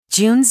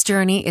June's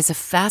Journey is a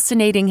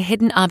fascinating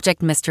hidden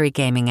object mystery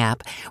gaming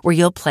app where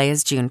you'll play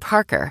as June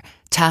Parker,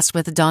 tasked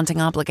with a daunting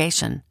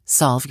obligation: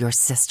 solve your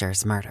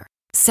sister's murder.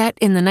 Set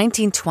in the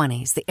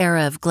 1920s, the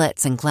era of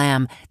glitz and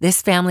glam,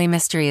 this family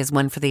mystery is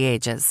one for the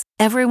ages.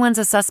 Everyone's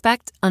a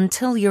suspect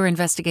until your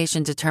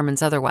investigation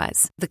determines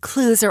otherwise. The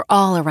clues are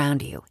all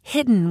around you,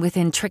 hidden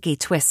within tricky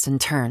twists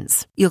and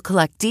turns. You'll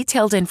collect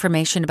detailed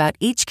information about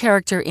each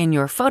character in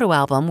your photo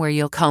album where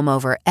you'll comb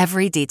over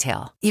every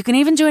detail. You can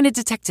even join a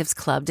detectives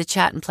club to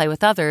chat and play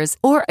with others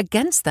or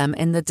against them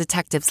in the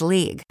Detectives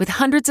League. With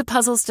hundreds of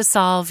puzzles to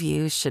solve,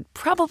 you should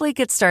probably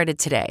get started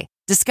today.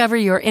 Discover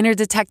your inner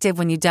detective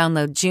when you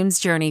download June's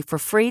Journey for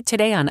free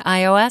today on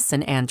iOS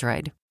and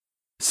Android.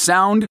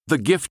 Sound the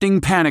gifting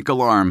panic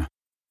alarm.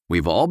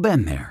 We've all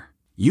been there.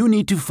 You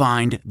need to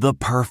find the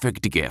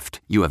perfect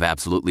gift. You have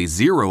absolutely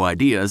zero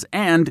ideas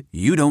and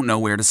you don't know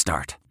where to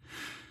start.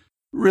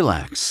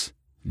 Relax.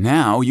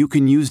 Now you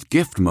can use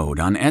gift mode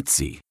on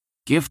Etsy.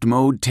 Gift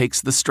mode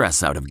takes the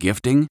stress out of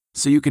gifting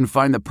so you can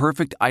find the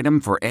perfect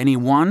item for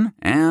anyone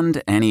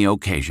and any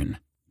occasion.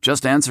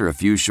 Just answer a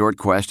few short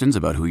questions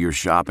about who you're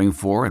shopping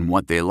for and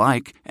what they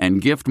like, and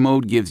Gift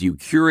Mode gives you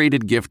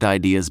curated gift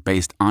ideas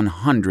based on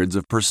hundreds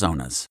of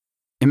personas.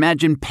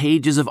 Imagine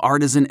pages of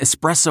artisan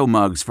espresso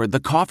mugs for the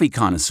coffee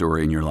connoisseur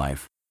in your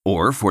life.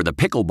 Or for the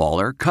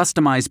pickleballer,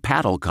 customized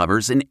paddle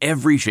covers in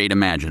every shade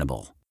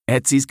imaginable.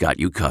 Etsy's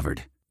got you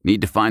covered. Need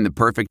to find the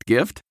perfect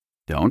gift?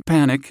 Don't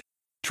panic.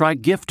 Try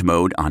Gift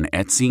Mode on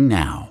Etsy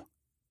now.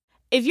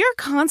 If you're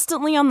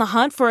constantly on the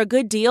hunt for a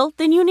good deal,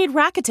 then you need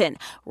Rakuten.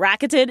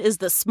 Rakuten is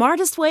the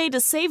smartest way to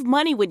save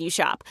money when you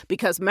shop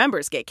because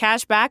members get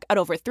cash back at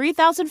over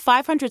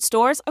 3,500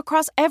 stores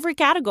across every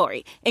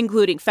category,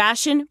 including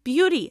fashion,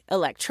 beauty,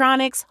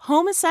 electronics,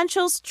 home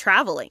essentials,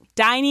 traveling,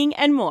 dining,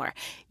 and more.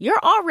 You're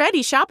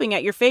already shopping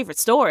at your favorite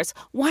stores.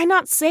 Why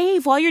not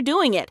save while you're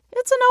doing it?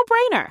 It's a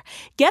no-brainer.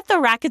 Get the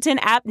Rakuten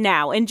app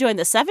now and join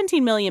the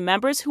 17 million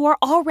members who are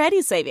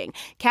already saving.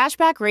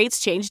 Cashback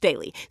rates change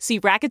daily. See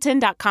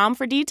Rakuten.com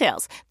for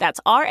details. That's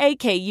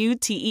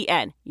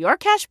Rakuten. Your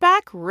cash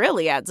back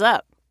really adds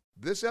up.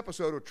 This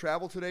episode of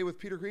Travel Today with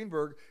Peter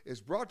Greenberg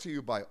is brought to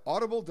you by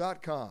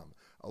Audible.com,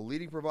 a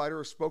leading provider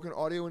of spoken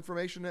audio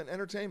information and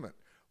entertainment.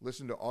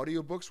 Listen to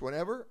audiobooks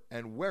whenever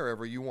and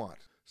wherever you want.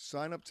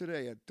 Sign up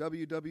today at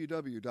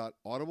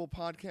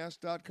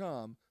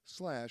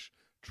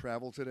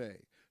www.audiblepodcast.com/travel today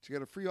to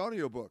get a free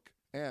audiobook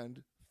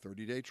and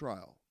 30-day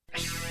trial.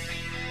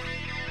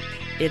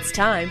 It's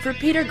time for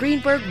Peter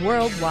Greenberg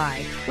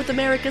Worldwide with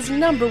America's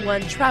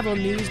 #1 travel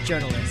news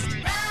journalist.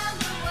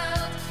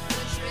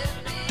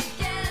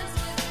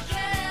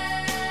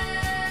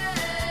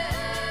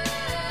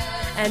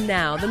 And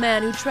now, the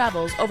man who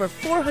travels over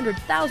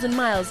 400,000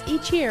 miles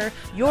each year,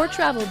 your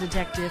travel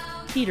detective,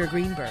 Peter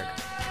Greenberg.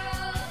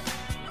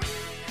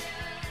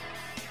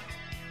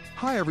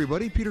 Hi,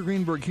 everybody. Peter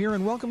Greenberg here,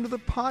 and welcome to the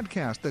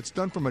podcast that's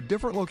done from a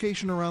different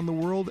location around the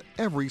world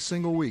every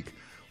single week.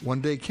 One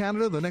day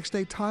Canada, the next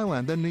day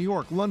Thailand, then New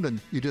York,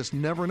 London. You just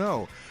never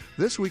know.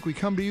 This week we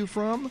come to you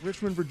from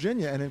Richmond,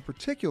 Virginia, and in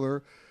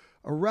particular,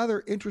 a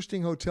rather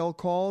interesting hotel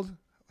called,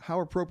 how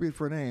appropriate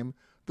for a name,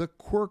 the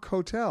Quirk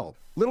Hotel.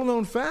 Little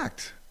known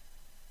fact,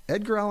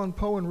 Edgar Allan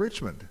Poe in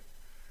Richmond.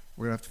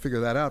 We're going to have to figure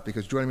that out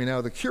because joining me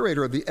now, the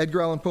curator of the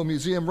Edgar Allan Poe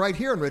Museum right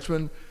here in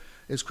Richmond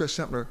is Chris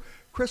Sempner.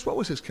 Chris, what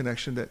was his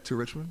connection to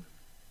Richmond?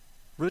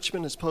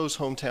 Richmond is Poe's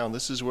hometown.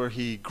 This is where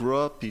he grew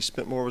up. He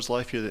spent more of his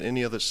life here than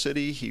any other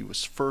city. He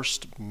was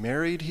first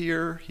married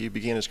here. He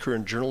began his career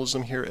in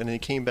journalism here, and then he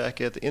came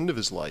back at the end of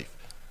his life.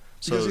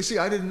 So, because you see,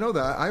 I didn't know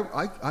that.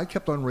 I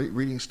kept on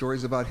reading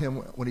stories about him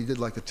when he did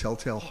like the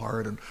Telltale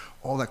Heart and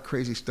all that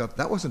crazy stuff.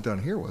 That wasn't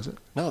done here, was it?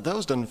 No, that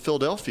was done in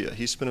Philadelphia.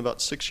 He spent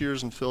about 6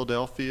 years in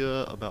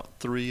Philadelphia, about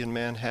 3 in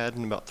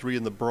Manhattan, about 3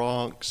 in the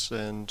Bronx,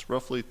 and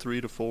roughly 3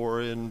 to 4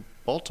 in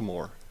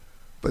Baltimore.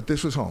 But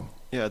this was home.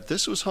 Yeah,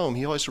 this was home.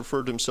 He always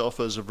referred to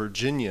himself as a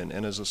Virginian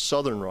and as a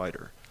Southern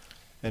writer.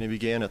 And he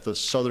began at the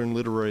Southern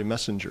Literary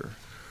Messenger.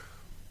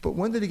 But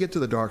when did he get to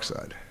the dark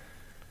side?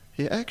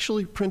 He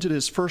actually printed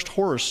his first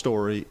horror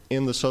story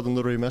in the Southern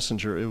Literary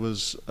Messenger. It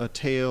was a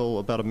tale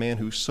about a man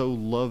who so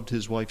loved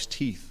his wife's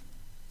teeth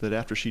that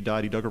after she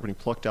died, he dug up and he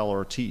plucked out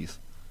her teeth.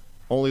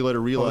 Only later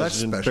realized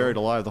she'd been buried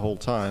alive the whole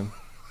time.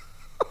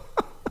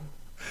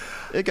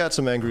 It got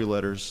some angry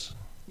letters.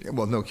 Yeah,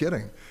 well, no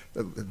kidding.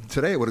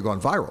 Today it would have gone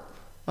viral.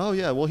 Oh,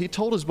 yeah. Well, he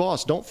told his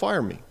boss, don't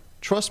fire me.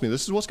 Trust me,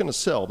 this is what's going to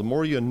sell. The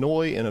more you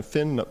annoy and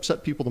offend and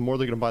upset people, the more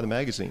they're going to buy the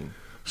magazine.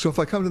 So if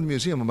I come to the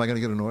museum, am I going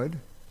to get annoyed?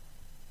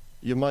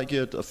 You might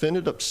get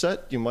offended,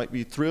 upset. You might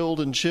be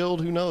thrilled and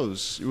chilled. Who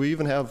knows? We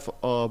even have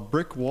a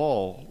brick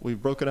wall.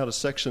 We've broken out of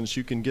sections.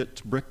 You can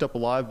get bricked up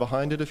alive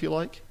behind it if you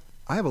like.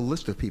 I have a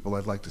list of people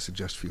I'd like to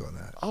suggest for you on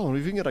that. Oh, and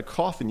if you can get a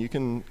coffin, you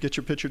can get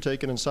your picture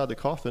taken inside the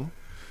coffin.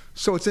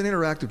 So it's an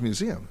interactive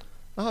museum.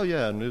 Oh,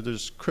 yeah, and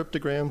there's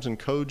cryptograms and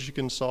codes you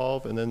can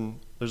solve, and then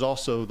there's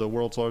also the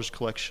world's largest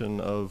collection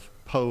of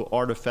Poe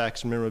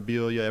artifacts and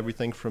memorabilia,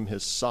 everything from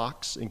his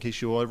socks, in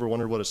case you ever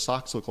wondered what his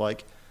socks look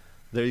like.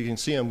 There you can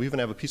see them. We even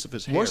have a piece of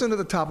his hair. Wasn't at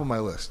the top of my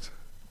list.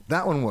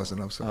 That one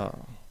wasn't, I'm sorry.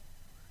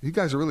 You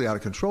guys are really out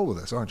of control with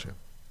this, aren't you?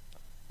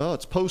 Oh,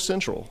 it's Poe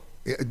Central.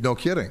 Yeah, no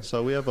kidding.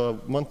 So we have a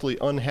monthly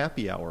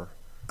unhappy hour.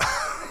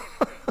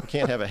 You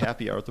can't have a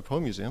happy hour at the Poe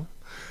Museum.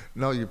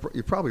 No, you're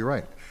probably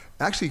right.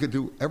 Actually, you could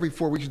do every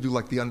 4 weeks. You could do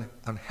like the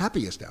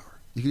unhappiest hour.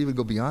 You could even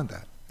go beyond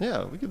that.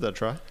 Yeah, we give that a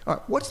try. All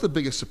right, what's the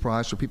biggest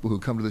surprise for people who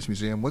come to this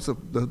museum? What's the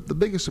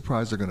biggest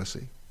surprise they're going to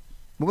see?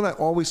 What that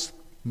always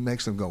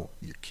makes them go,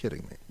 "You're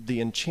kidding me."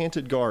 The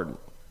Enchanted Garden.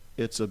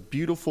 It's a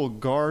beautiful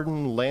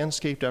garden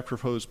landscaped after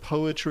Poe's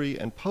poetry,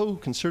 and Poe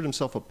considered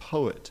himself a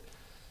poet,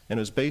 and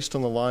it was based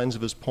on the lines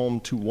of his poem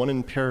 "To One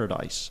in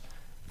Paradise."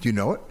 Do you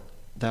know it?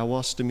 Thou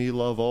wast to me,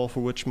 love, all for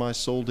which my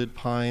soul did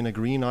pine, a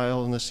green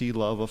isle in the sea,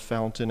 love, a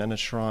fountain and a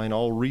shrine,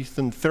 all wreathed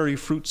in fairy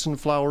fruits and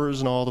flowers,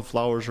 and all the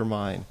flowers are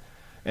mine.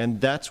 And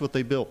that's what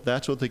they built.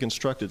 That's what they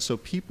constructed. So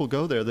people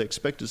go there, they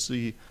expect to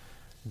see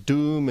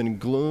doom and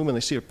gloom, and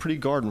they see a pretty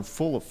garden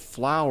full of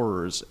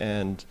flowers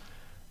and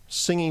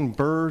singing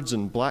birds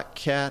and black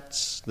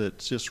cats that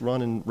just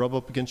run and rub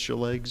up against your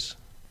legs.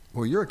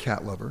 Well, you're a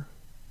cat lover.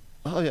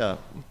 Oh, yeah.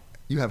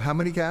 You have how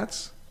many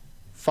cats?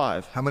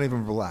 5. How many of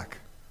them are black?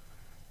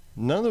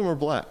 None of them are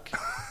black.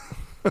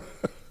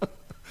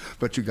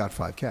 But you got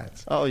 5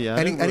 cats. Oh, yeah.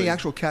 Any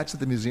actual cats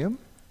at the museum?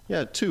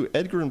 Yeah, 2,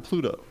 Edgar and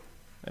Pluto.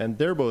 And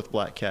they're both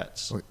black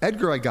cats. Oh,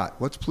 Edgar I got.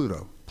 What's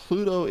Pluto?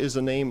 Pluto is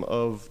the name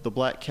of the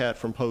black cat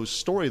from Poe's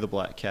story, The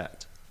Black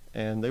Cat.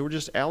 And they were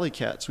just alley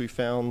cats we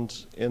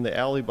found in the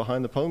alley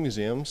behind the Poe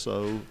Museum,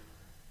 so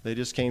they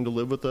just came to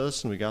live with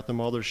us, and we got them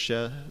all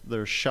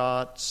their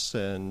shots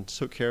and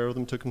took care of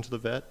them, took them to the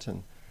vet,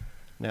 and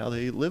now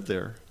they live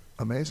there.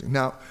 Amazing.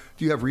 Now,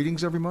 do you have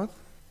readings every month?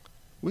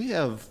 We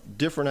have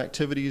different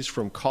activities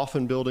from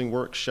coffin building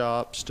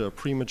workshops to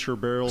premature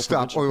burial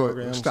prevention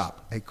programs.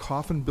 Stop. A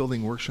coffin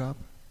building workshop?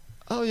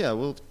 Oh, yeah.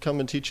 We'll come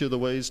and teach you the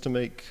ways to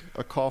make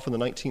a coffin the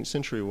 19th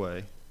century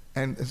way.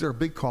 And is there a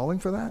big calling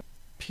for that?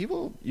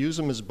 People use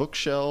them as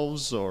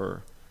bookshelves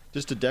or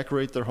just to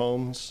decorate their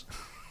homes.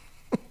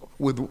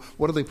 With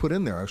what do they put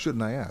in there? Or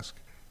shouldn't I ask?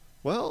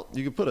 Well,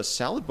 you could put a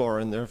salad bar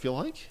in there if you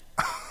like.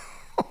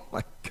 Oh,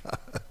 my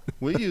God.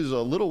 We use a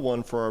little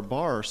one for our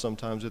bar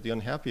sometimes at the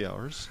unhappy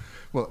hours.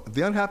 Well,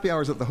 the unhappy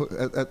hours at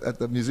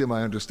the museum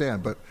I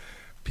understand, but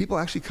people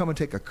actually come and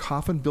take a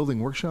coffin building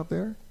workshop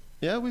there?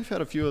 Yeah, we've had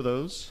a few of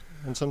those,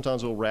 and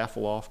sometimes we'll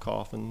raffle off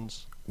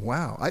coffins.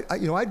 Wow.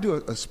 I do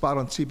a spot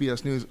on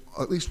CBS News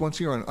at least once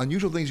a year on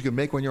unusual things you can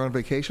make when you're on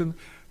vacation.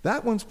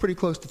 That one's pretty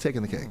close to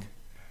taking the cake.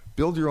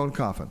 Build your own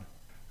coffin.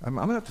 I'm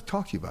going to have to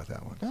talk to you about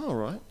that one. All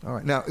right. All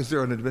right. Now, is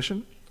there an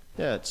admission?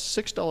 Yeah, it's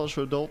 $6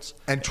 for adults.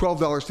 And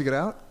 $12 to get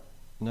out?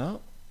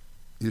 No.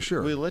 You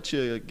sure? We let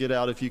you get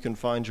out if you can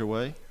find your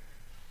way.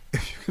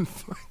 If you can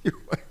find your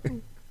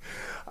way.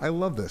 I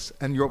love this.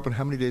 And you're open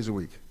how many days a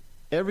week?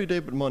 Every day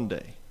but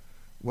Monday.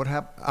 What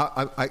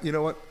happened? You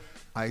know what?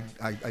 I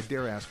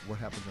dare ask what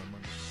happens on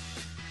Monday.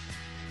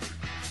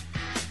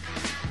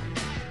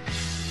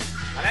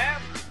 Hello?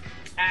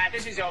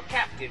 This is your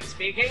captain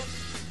speaking.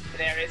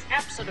 There is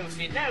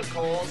absolutely no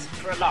cause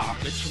for alarm.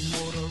 Get your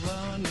motor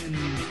running.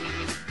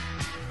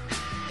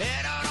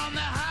 Head out on the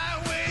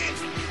highway.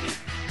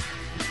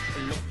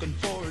 Looking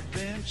for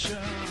adventure.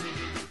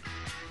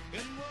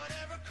 And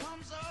whatever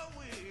comes our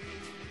way.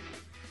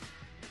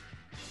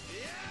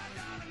 Yeah,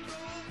 gotta go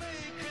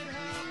make it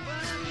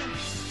happen.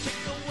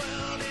 Take the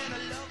world in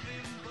a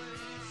loving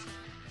embrace.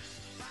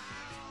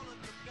 Fire all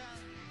of the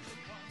guns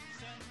at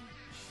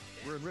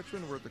once. We're in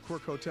Richmond. We're at the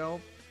Quirk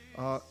Hotel.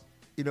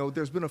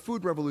 There's been a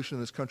food revolution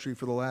in this country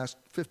for the last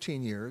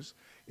 15 years.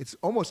 It's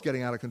almost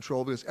getting out of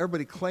control because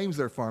everybody claims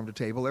they're farm to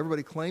table.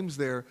 Everybody claims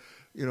they're,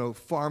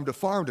 farm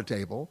to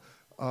table.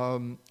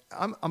 I'm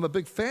a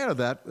big fan of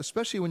that,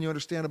 especially when you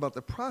understand about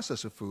the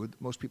process of food.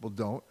 Most people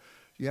don't.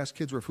 You ask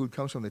kids where food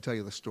comes from, they tell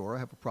you the store. I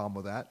have a problem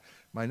with that.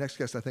 My next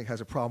guest, I think, has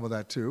a problem with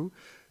that, too.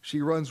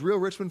 She runs Real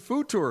Richmond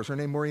Food Tours. Her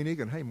name, Maureen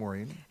Egan. Hey,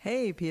 Maureen.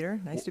 Hey,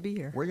 Peter. Nice to be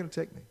here. Where are you going to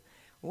take me?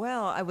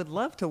 Well, I would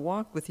love to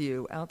walk with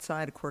you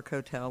outside of Quirk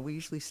Hotel. We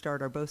usually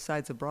start our Both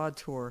Sides Abroad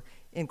tour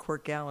in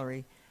Quirk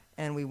Gallery,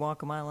 and we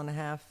walk 1.5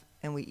 miles,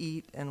 and we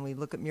eat, and we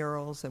look at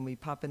murals, and we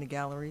pop into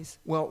galleries.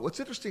 Well, what's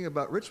interesting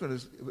about Richmond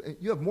is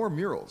you have more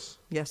murals.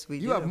 Yes, we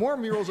do. You have more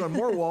murals on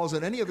more walls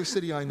than any other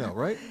city I know,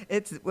 right?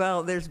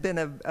 There's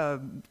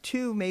been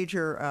two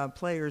major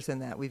players in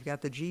that. We've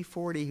got the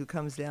G40 who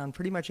comes down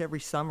pretty much every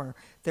summer.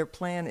 Their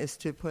plan is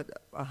to put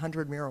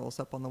 100 murals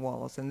up on the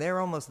walls, and they're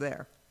almost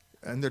there.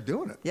 And they're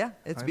doing it. Yeah,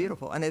 it's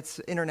beautiful. And it's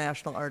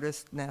international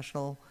artists,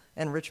 national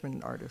and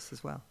Richmond artists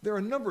as well. There are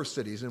a number of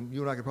cities, and you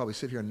and I could probably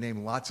sit here and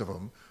name lots of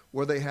them,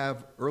 where they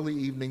have early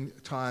evening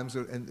times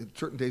and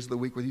certain days of the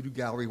week where you do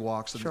gallery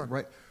walks. Sure.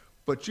 Right?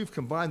 But you've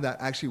combined that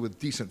actually with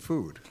decent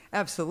food.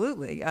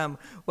 Absolutely.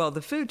 Well,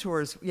 the food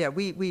tours, yeah,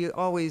 we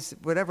always,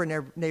 whatever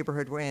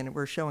neighborhood we're in,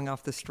 we're showing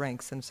off the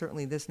strengths. And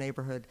certainly this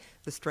neighborhood,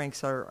 the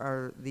strengths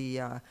are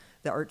the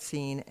art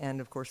scene and,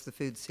 of course, the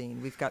food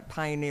scene. We've got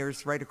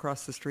pioneers right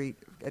across the street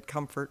at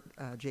Comfort,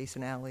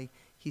 Jason Alley.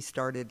 He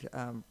started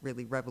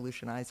really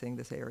revolutionizing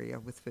this area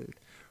with food.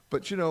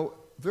 But you know,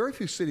 very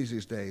few cities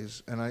these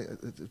days, and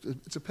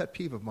it's a pet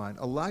peeve of mine,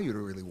 allow you to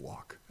really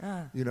walk.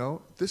 You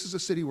know, this is a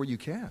city where you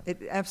can.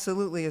 It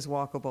absolutely is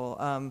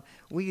walkable.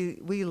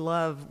 We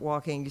love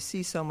walking. You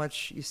see so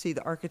much. You see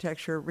the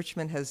architecture.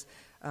 Richmond has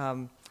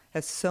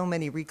so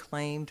many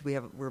reclaimed.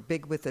 We're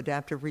big with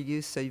adaptive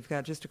reuse. So you've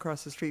got just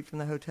across the street from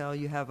the hotel,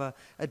 you have a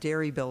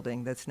dairy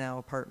building that's now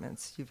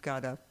apartments. You've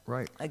got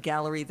a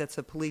gallery that's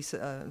a police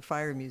and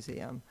fire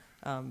museum.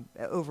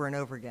 Over and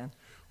over again.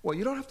 Well,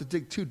 you don't have to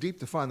dig too deep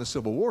to find the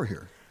Civil War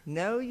here.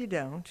 No, you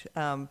don't.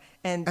 And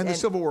the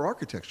Civil War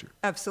architecture.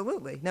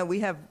 Absolutely. No, we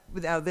have.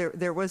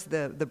 There was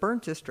the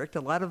burnt district.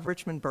 A lot of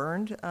Richmond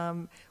burned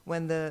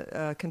when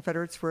the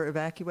Confederates were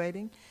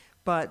evacuating,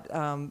 but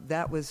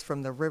that was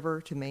from the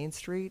river to Main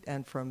Street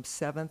and from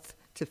 7th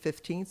to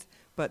 15th.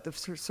 But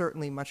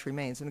certainly much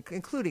remains,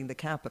 including the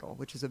Capitol,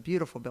 which is a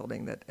beautiful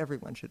building that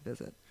everyone should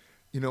visit.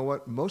 You know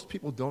what? Most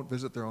people don't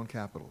visit their own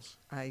capitals.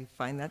 I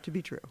find that to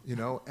be true. You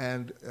know,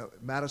 and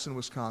Madison,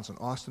 Wisconsin,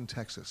 Austin,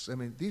 Texas. I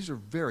mean, these are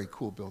very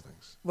cool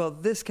buildings. Well,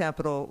 this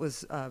capitol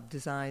was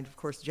designed, of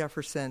course,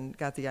 Jefferson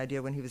got the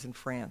idea when he was in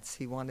France.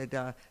 He wanted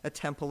a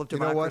temple of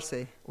democracy.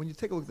 You know what? When you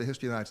take a look at the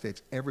history of the United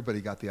States, everybody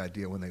got the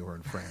idea when they were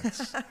in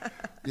France.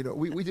 You know,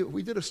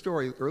 we did a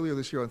story earlier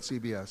this year on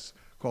CBS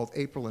called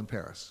April in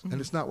Paris,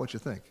 and it's not what you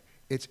think.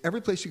 It's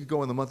every place you could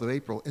go in the month of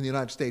April in the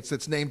United States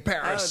that's named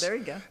Paris. Oh, there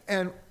you go.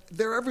 And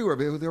they're everywhere.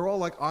 They're all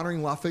like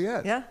honoring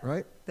Lafayette. Yeah.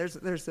 Right? There's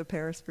the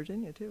Paris,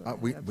 Virginia, too.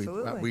 We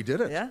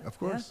did it, yeah, of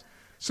course. Yeah.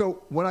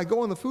 So when I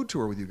go on the food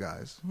tour with you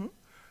guys,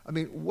 I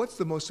mean, what's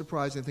the most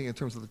surprising thing in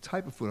terms of the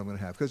type of food I'm going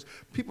to have? Because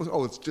people say,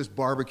 oh, it's just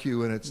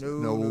barbecue and it's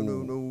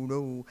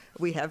no.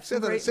 We have say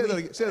some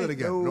that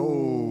again.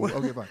 No.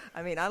 Okay, fine.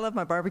 I mean, I love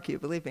my barbecue,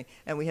 believe me.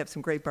 And we have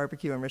some great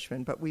barbecue in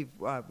Richmond, but we've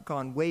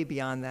gone way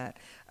beyond that.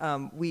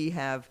 We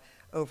have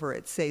over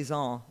at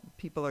Saison,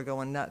 people are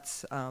going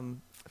nuts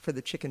for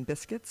the chicken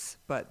biscuits,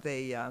 but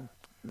they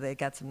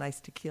got some nice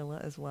tequila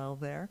as well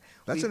there.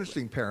 That's an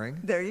interesting pairing.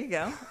 There you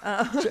go.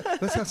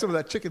 Let's have some of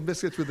that chicken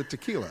biscuits with the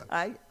tequila.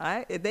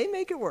 They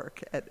make it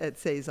work at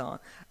Saison.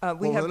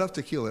 We have enough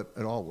tequila,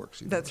 it all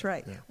works. That's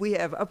right. Yeah. We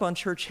have up on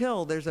Church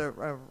Hill, there's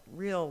a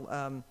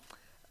real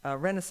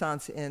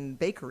renaissance in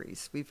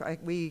bakeries. We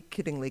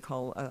kiddingly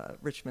call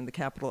Richmond the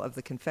capital of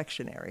the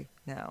confectionery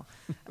now,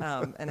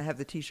 and I have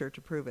the T-shirt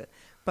to prove it.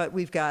 But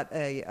we've got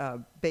a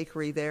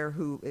bakery there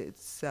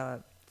it's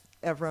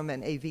Evram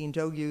and Avine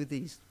Dogu,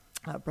 these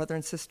brother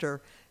and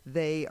sister.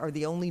 They are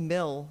the only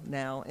mill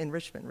now in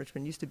Richmond.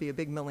 Richmond used to be a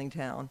big milling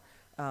town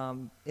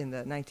in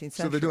the 19th century.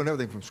 So they're doing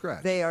everything from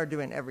scratch. They are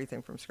doing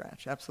everything from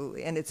scratch,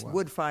 absolutely. And it's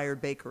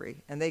wood-fired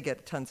bakery, and they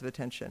get tons of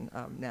attention,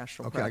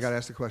 national press. Okay, I got to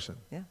ask the question.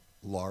 Yeah.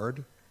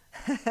 Lard?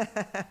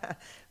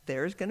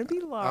 There's going to be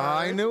lard.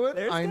 I knew it.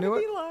 There's going to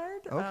be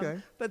lard. Okay.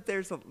 But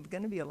there's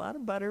going to be a lot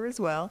of butter as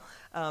well.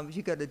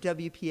 You go to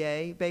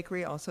WPA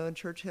Bakery, also in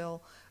Church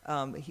Hill.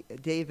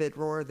 David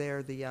Rohr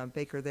there, the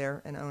baker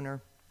there and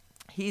owner.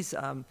 His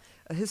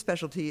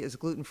specialty is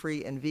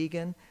gluten-free and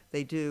vegan.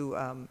 They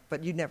do,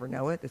 but you'd never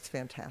know it. It's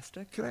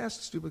fantastic. Can I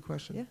ask a stupid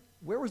question? Yeah.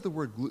 Where was the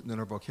word gluten in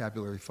our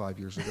vocabulary 5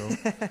 years ago?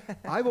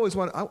 I've always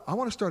wanted, I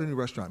want to start a new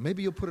restaurant.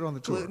 Maybe you'll put it on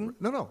the tour. Gluten?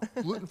 No,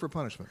 gluten for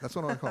punishment. That's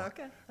what I want to call it.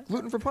 Okay.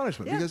 Gluten for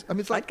punishment. Yeah, because, I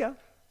mean, it's like, I'd go.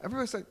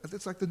 Everybody's like,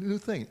 it's like the new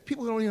thing.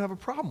 People don't even have a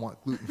problem with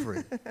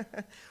gluten-free.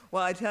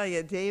 Well, I tell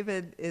you,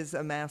 David is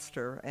a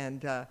master,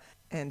 and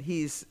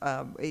he's,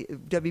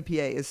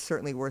 WPA is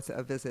certainly worth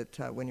a visit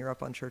when you're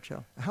up on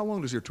Churchill. How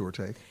long does your tour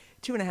take?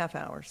 2.5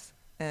 hours.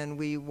 And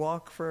we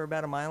walk for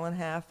about 1.5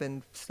 miles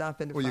and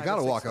stop into. Well, you got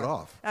to walk it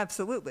off.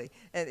 Absolutely,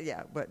 and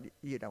yeah, but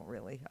you don't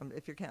really.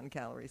 If you're counting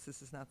calories,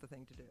 this is not the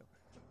thing to do.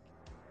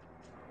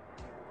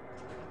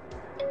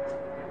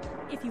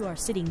 If you are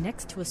sitting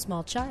next to a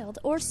small child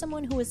or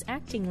someone who is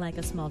acting like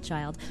a small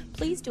child,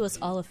 please do us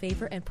all a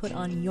favor and put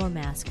on your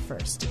mask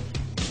first.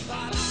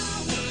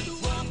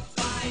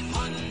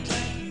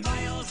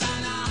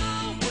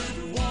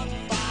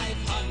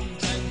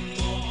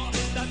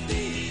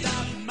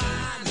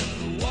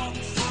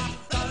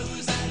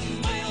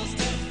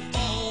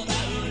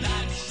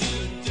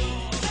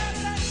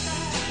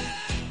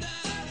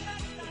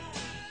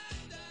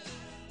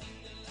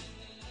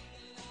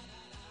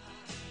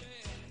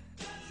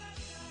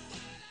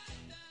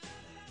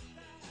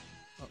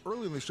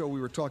 Earlier in the show,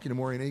 we were talking to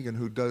Maureen Egan,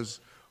 who does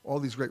all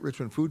these great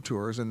Richmond food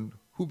tours, and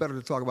who better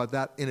to talk about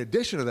that in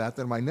addition to that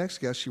than my next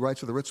guest? She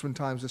writes for the Richmond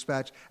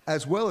Times-Dispatch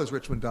as well as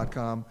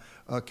Richmond.com.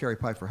 Carrie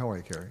Pfeiffer. How are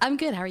you, Carrie? I'm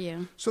good. How are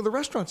you? So the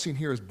restaurant scene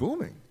here is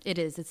booming. It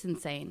is. It's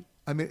insane.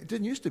 I mean, it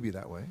didn't used to be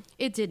that way.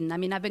 It didn't. I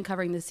mean, I've been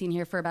covering the scene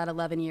here for about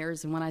 11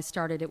 years, and when I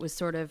started, it was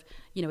sort of,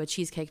 a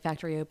Cheesecake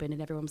Factory opened,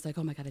 and everyone was like,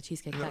 oh my God, a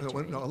Cheesecake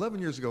Factory. No, 11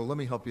 years ago, let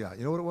me help you out.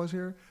 You know what it was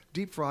here?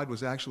 Deep fried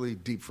was actually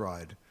deep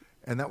fried,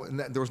 and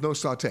there was no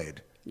sautéed.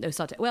 No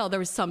sauté. Well, there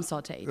was some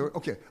sautéed.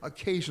 Okay,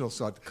 occasional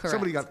sauté. Correct.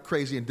 Somebody got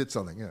crazy and did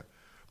something, yeah.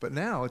 But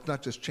now it's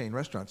not just chain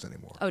restaurants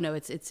anymore. Oh no,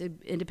 it's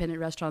independent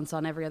restaurants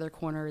on every other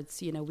corner. It's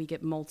we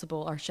get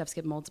our chefs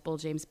get multiple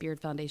James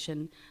Beard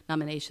Foundation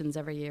nominations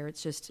every year.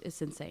 It's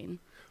insane.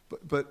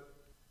 But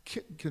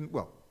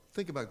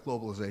think about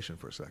globalization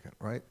for a second,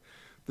 right?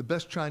 The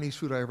best Chinese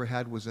food I ever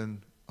had was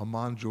in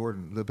Amman,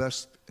 Jordan. The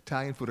best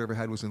Italian food I ever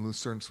had was in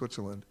Lucerne,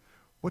 Switzerland.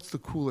 What's the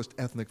coolest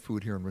ethnic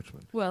food here in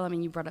Richmond? Well, I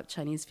mean, you brought up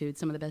Chinese food.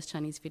 Some of the best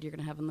Chinese food you're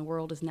going to have in the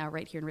world is now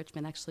right here in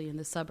Richmond, actually in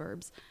the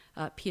suburbs.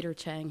 Peter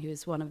Chang, who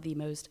is one of the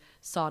most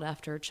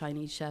sought-after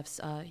Chinese chefs,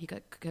 he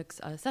cooks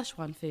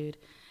Szechuan food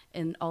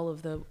in all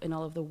of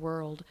the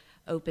world,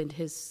 opened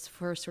his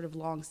first sort of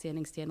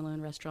long-standing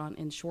standalone restaurant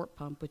in Short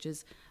Pump, which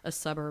is a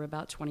suburb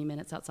about 20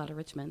 minutes outside of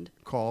Richmond.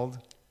 Called?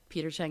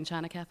 Peter Chang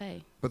China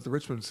Cafe. But the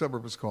Richmond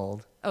suburb is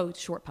called? Oh,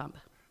 Short Pump.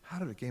 How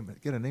did it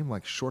get a name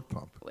like Short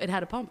Pump? It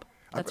had a pump.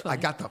 That's why. I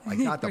got the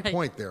Right.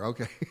 point there.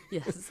 Okay.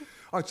 Yes.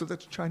 All right. So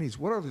that's Chinese.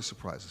 What are the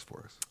surprises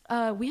for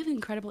us? We have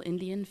incredible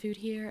Indian food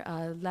here.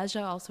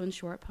 Leja, also in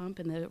Short Pump,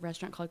 in the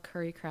restaurant called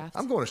Curry Crafts.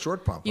 I'm going to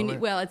Short Pump. I don't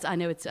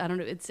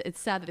know. It's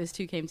sad that those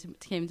two came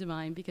to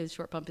mind because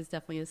Short Pump is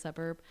definitely a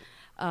suburb.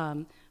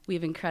 We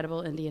have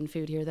incredible Indian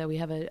food here, though. We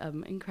have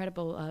an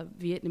incredible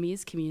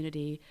Vietnamese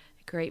community.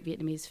 Great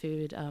Vietnamese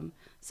food.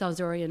 South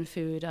Korean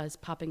food is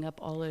popping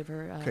up all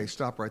over. Okay,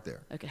 stop right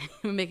there. Okay,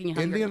 I'm making you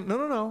hungry. Indian?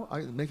 No.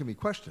 Making me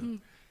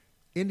question.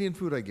 Indian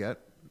food I get.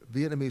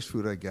 Vietnamese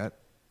food I get.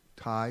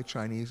 Thai,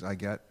 Chinese I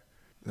get.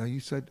 Now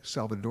you said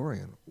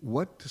Salvadorian.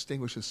 What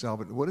distinguishes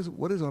Salvador?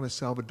 What is on a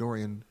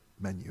Salvadorian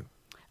menu?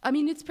 I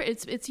mean, it's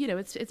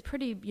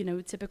pretty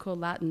typical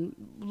Latin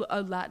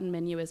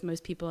menu as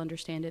most people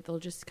understand it. They'll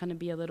just kind of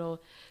be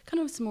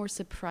some more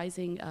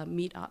surprising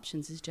meat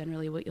options is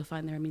generally what you'll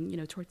find there. I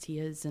mean,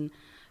 tortillas and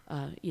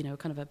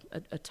kind of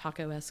a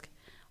taco-esque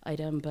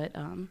item, but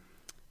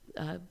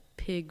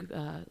pig.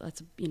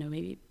 That's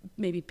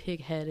maybe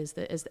pig head is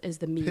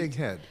the meat. Pig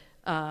head.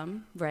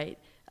 Right.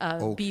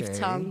 Okay. Beef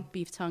tongue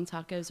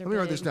tacos are. Let me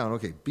write big. this down.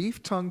 Okay,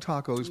 beef tongue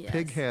tacos, Yes.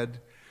 pig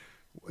head.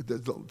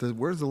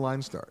 Where's the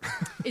line start?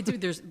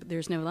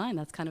 There's no line.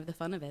 That's kind of the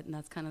fun of it, and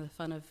that's kind of the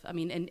fun of. I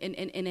mean,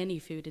 in any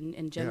food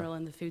in general,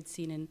 in the food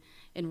scene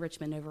in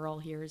Richmond overall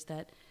here is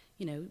that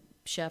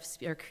chefs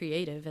are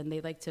creative and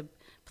they like to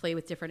play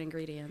with different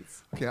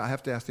ingredients. Okay, I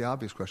have to ask the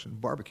obvious question: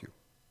 barbecue.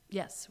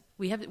 Yes,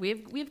 we have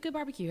good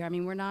barbecue here. I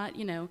mean, we're not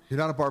You're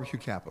not a barbecue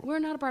capital. We're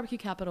not a barbecue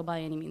capital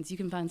by any means. You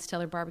can find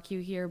stellar barbecue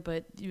here,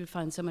 but you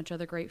find so much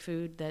other great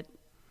food that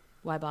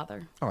why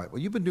bother? All right. Well,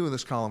 you've been doing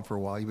this column for a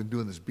while. You've been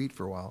doing this beat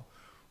for a while.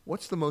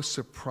 What's the most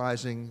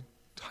surprising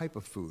type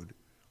of food,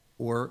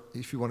 or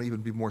if you want to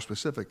even be more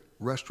specific,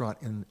 restaurant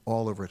in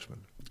all of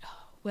Richmond?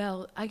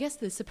 Well, I guess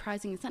the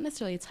surprising, it's not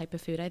necessarily a type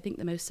of food. I think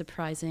the most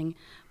surprising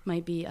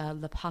might be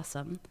La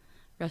Possum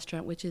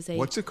restaurant, which is a...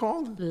 What's it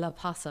called? La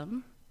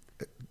Possum.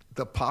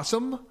 The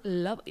possum?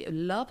 La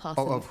Possum.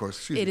 Oh, of course.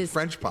 Excuse me.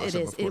 French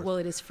possum, of course.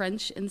 It is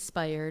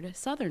French-inspired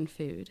Southern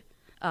food.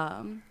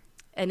 And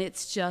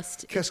it's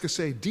just... Qu'est-ce que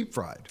c'est? Deep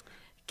fried.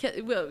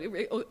 Well,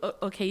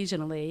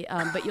 occasionally,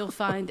 but you'll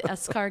find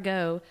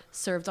escargot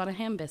served on a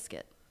ham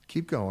biscuit.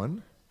 Keep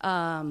going.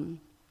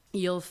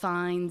 You'll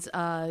find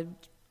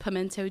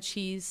pimento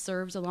cheese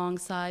served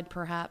alongside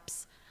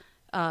perhaps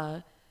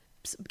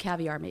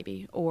caviar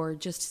maybe, or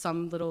just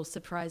some little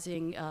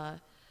surprising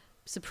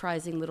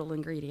little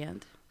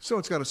ingredient. So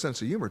it's got a sense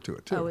of humor to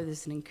it, too. Oh,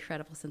 there's an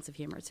incredible sense of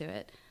humor to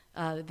it.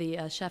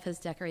 The chef has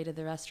decorated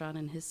the restaurant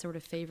in his sort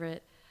of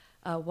favorite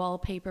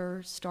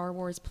wallpaper, Star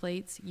Wars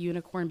plates,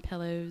 unicorn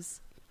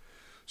pillows.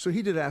 So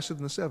he did acid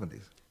in the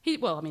 70s?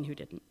 Who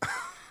didn't?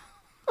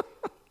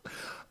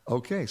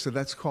 Okay, so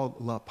that's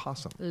called La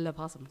Possum. La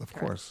Possum, of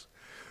correct. course.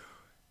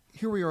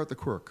 Here we are at the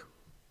Quirk.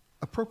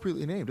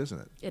 Appropriately named, isn't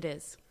it? It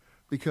is.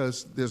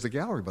 Because there's a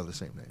gallery by the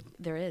same name.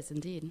 There is,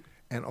 indeed.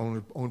 And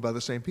owned by the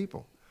same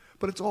people.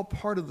 But it's all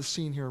part of the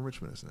scene here in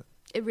Richmond, isn't it?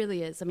 It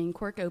really is. I mean,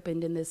 Quirk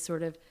opened in this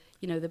sort of,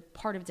 the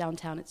part of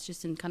downtown. It's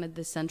just in kind of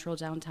the central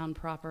downtown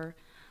proper.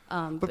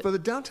 But the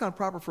downtown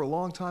proper for a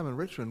long time in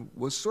Richmond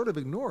was sort of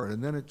ignored,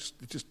 and then it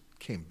just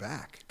came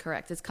back.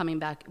 Correct. It's coming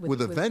back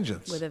with a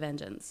vengeance. With a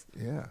vengeance.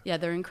 Yeah. Yeah,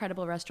 they're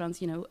incredible restaurants.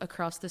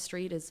 Across the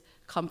street is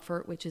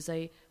Comfort, which is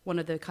one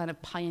of the kind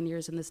of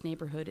pioneers in this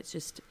neighborhood. It's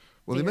just...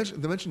 Well, you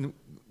mentioned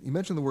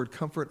the word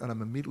comfort, and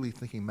I'm immediately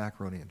thinking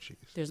macaroni and cheese.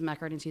 There's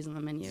macaroni and cheese on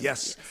the menu.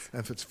 Yes.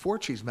 And if it's 4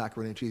 cheese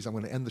macaroni and cheese, I'm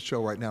going to end the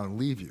show right now and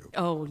leave you.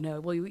 Oh,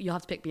 no. Well, you'll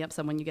have to pick me up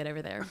some when you get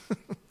over there.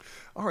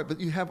 All right, but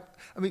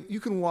you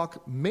can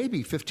walk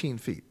maybe 15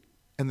 feet,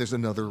 and there's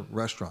another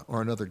restaurant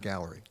or another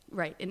gallery.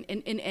 Right, in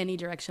any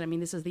direction. I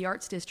mean, this is the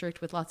arts district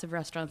with lots of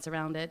restaurants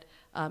around it,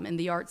 and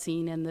the art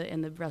scene and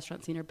the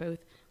restaurant scene are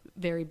both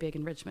very big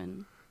in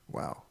Richmond.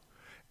 Wow.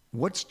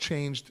 What's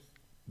changed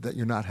that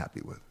you're not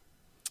happy with?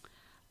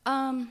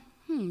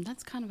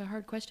 That's kind of a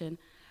hard question.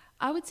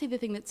 I would say the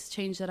thing that's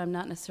changed that I'm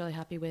not necessarily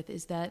happy with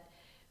is that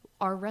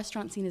our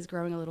restaurant scene is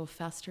growing a little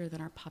faster than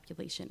our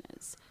population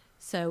is.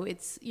 So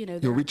it's,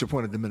 You'll reach a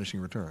point of diminishing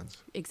returns.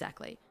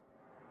 Exactly.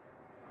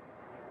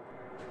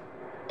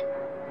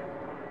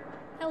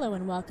 Hello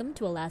and welcome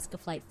to Alaska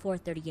Flight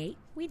 438.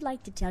 We'd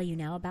like to tell you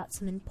now about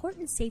some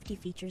important safety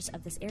features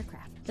of this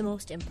aircraft. The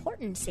most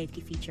important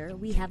safety feature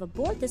we have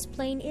aboard this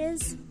plane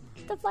is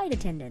the flight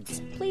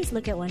attendants. Please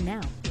look at one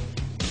now.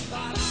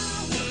 But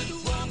I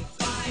would walk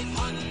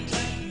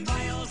 500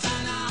 miles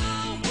an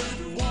hour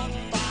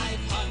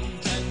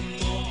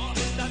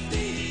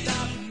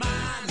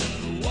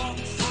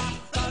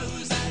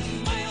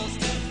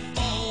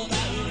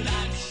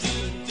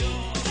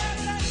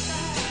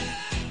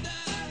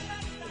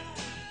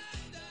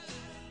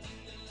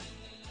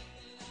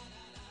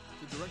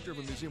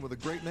director of a museum with a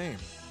great name,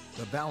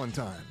 the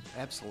Valentine.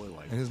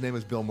 Absolutely. And his name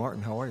is Bill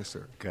Martin. How are you,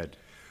 sir? Good.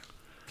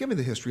 Give me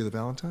the history of the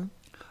Valentine.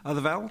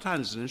 The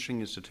Valentine is an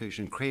interesting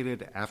institution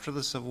created after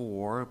the Civil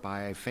War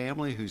by a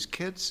family whose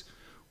kids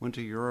went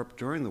to Europe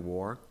during the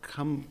war.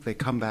 They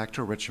come back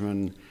to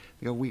Richmond.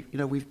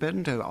 We've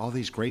been to all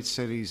these great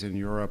cities in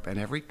Europe, and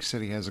every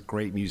city has a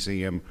great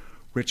museum.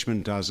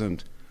 Richmond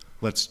doesn't.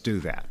 Let's do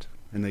that.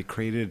 And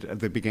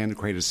they began to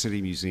create a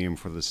city museum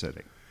for the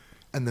city.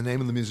 And the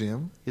name of the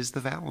museum? Is the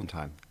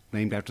Valentine,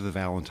 named after the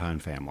Valentine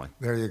family.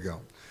 There you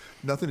go.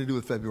 Nothing to do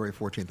with February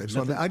 14th.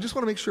 I just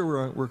want to make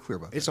sure we're clear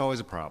about that. It's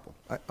always a problem.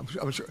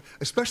 I'm sure,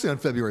 especially on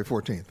February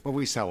 14th. Well,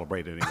 we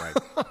celebrate anyway.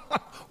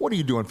 What do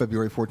you do on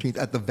February 14th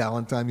at the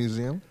Valentine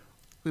Museum?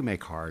 We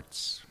make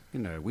hearts.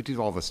 We do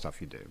all the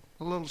stuff you do.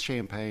 A little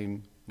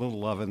champagne, a little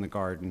love in the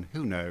garden.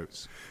 Who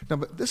knows? Now,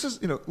 but this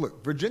is,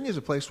 look, Virginia's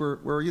a place where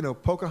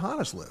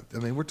Pocahontas lived. I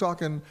mean, we're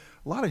talking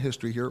a lot of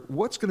history here.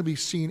 What's going to be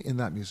seen in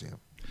that museum?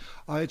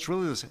 It's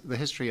really the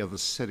history of the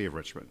city of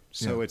Richmond.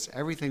 So It's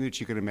everything that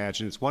you can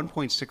imagine. It's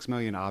 1.6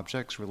 million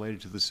objects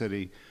related to the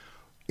city.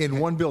 In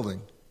one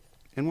building?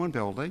 In one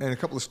building. And a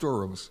couple of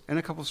storerooms. And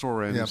a couple of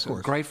storerooms. Yeah, of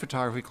course. Great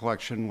photography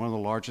collection, one of the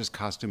largest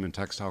costume and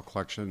textile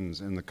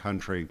collections in the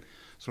country,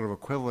 sort of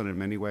equivalent in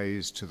many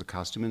ways to the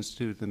Costume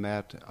Institute, the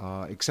Met,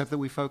 except that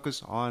we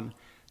focus on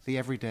the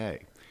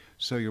everyday.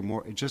 So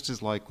you're just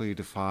as likely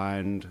to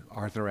find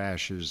Arthur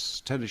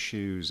Ashe's tennis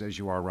shoes as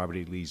you are Robert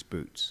E. Lee's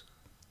boots.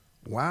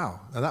 Wow.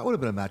 Now, that would have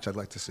been a match I'd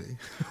like to see.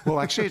 Well,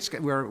 actually,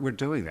 we're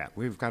doing that.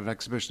 We've got an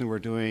exhibition we're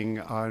doing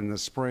in the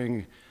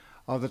spring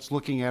that's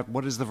looking at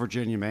what is the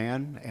Virginia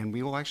man, and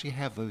we will actually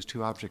have those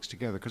two objects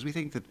together because we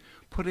think that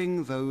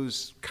putting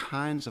those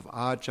kinds of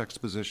odd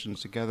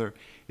juxtapositions together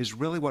is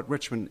really what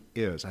Richmond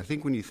is. I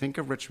think when you think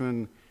of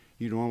Richmond,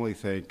 you normally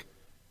think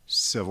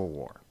Civil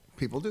War.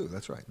 People do,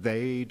 that's right.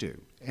 They do.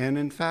 And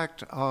in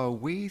fact,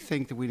 we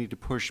think that we need to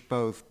push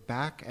both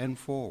back and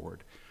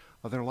forward.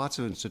 There are lots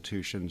of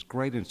institutions,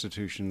 great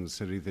institutions in the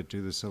city that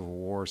do the Civil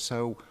War.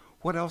 So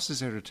what else is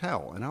there to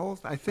tell? And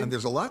I think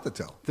there's a lot to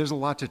tell. There's a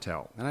lot to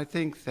tell. And I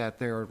think that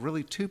there are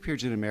really two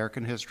periods in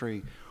American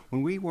history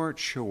when we weren't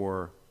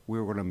sure we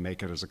were going to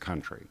make it as a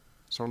country.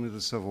 Certainly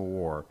the Civil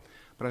War.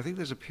 But I think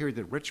there's a period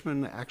that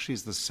Richmond actually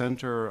is the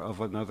center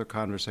of another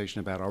conversation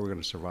about are we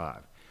going to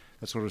survive?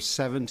 That sort of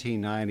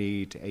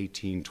 1790 to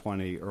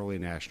 1820 early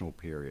national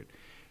period.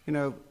 We've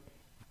got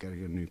to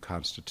get a new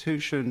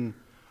constitution.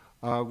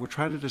 We're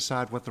trying to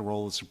decide what the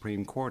role of the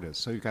Supreme Court is.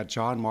 So you've got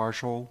John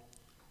Marshall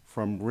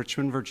from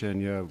Richmond,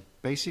 Virginia,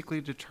 basically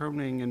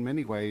determining in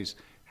many ways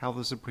how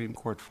the Supreme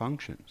Court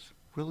functions.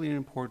 Really an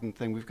important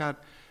thing. We've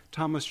got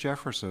Thomas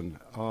Jefferson.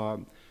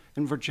 And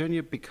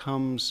Virginia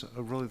becomes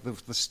really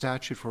the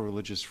statute for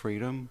religious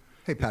freedom.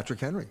 Hey, Patrick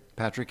Henry.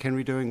 Patrick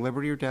Henry doing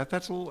liberty or death.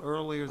 That's a little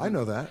earlier. I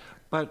know that.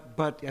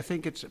 But I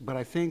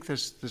think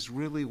there's this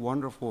really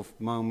wonderful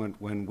moment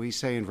when we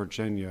say in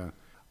Virginia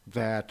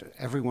that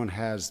everyone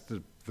has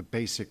the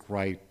basic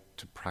right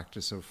to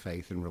practice of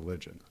faith and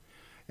religion.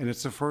 And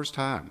it's the first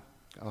time,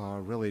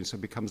 really, and so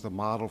it becomes the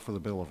model for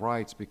the Bill of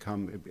Rights,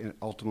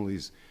 ultimately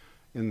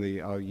in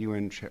the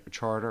UN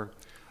Charter.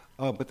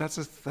 But that's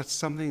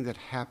something that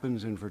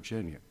happens in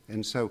Virginia.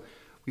 And so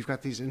we've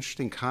got these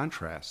interesting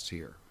contrasts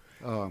here.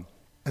 And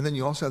then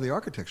you also have the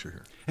architecture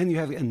here. And you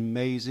have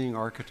amazing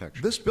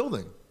architecture. This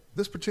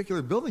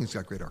particular building's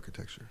got great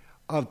architecture.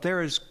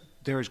 There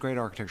is great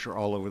architecture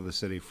all over the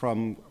city,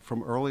 from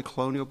early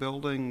colonial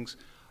buildings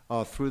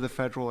through the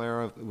federal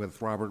era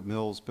with Robert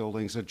Mills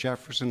buildings, a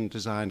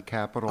Jefferson-designed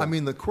Capitol. I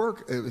mean, the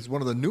Quirk is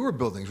one of the newer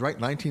buildings, right?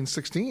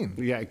 1916.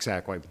 Yeah,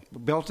 exactly.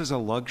 Built as a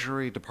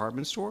luxury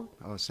department store.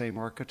 Same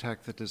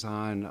architect that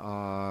designed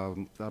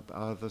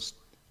this.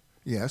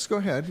 Yes, go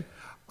ahead.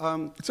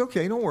 It's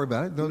okay. Don't worry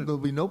about it. There'll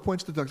be no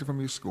points deducted from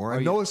your score,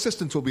 and no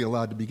assistance will be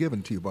allowed to be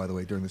given to you, by the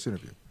way, during this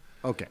interview.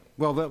 Okay.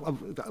 Well,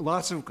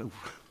 lots of. Come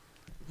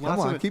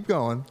on, keep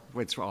going.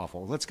 It's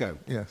awful. Let's go.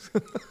 Yes.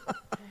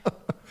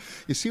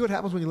 You see what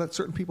happens when you let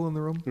certain people in the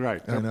room?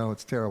 Right. I know,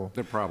 it's terrible.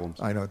 They're problems.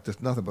 I know, there's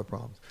nothing but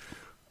problems.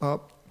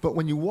 But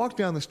when you walk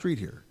down the street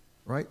here,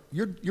 right,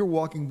 you're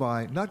walking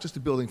by not just a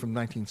building from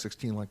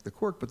 1916 like the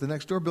Quirk, but the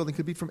next door building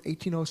could be from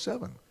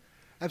 1807.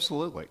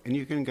 Absolutely. And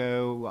you can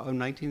go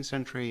 19th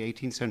century,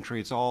 18th century,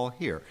 it's all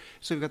here.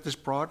 So you've got this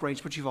broad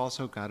range, but you've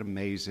also got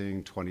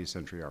amazing 20th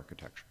century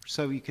architecture.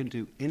 So you can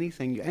do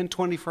anything, and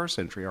 21st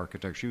century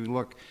architecture. You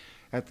look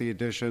at the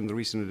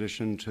recent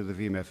addition to the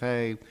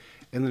VMFA,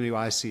 and the new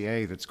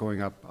ICA that's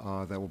going up,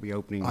 that will be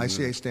opening.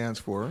 ICA stands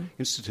for?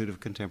 Institute of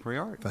Contemporary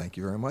Art. Thank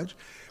you very much.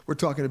 We're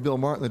talking to Bill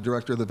Martin, the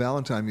director of the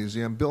Valentine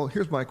Museum. Bill,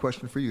 here's my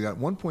question for you. You got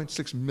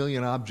 1.6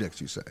 million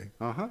objects, you say.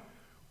 Uh-huh.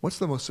 What's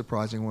the most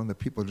surprising one that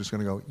people are just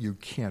going to go, you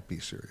can't be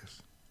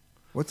serious?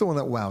 What's the one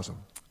that wows them?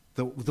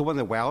 The one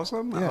that wows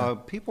them? Yeah.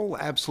 People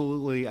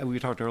absolutely, we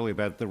talked earlier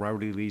about the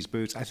Robert E. Lee's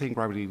boots. I think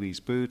Robert E. Lee's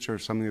boots are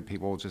something that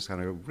people just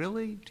kind of,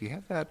 really? Do you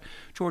have that?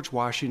 George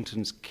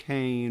Washington's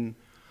cane.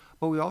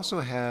 But we also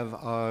have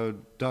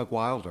Doug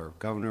Wilder,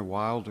 Governor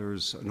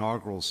Wilder's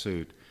inaugural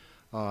suit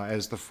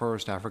as the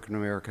first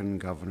African-American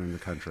governor in the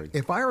country.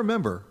 If I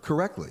remember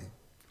correctly,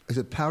 Is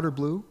it powder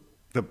blue?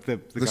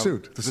 The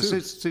suit. The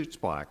suit's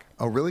black.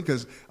 Oh, really?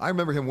 Because I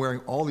remember him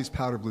wearing all these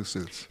powder blue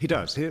suits. He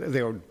does.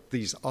 They are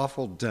these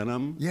awful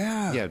denim.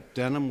 Yeah,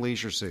 denim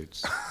leisure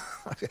suits.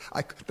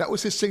 That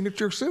was his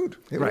signature suit.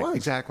 It right, was.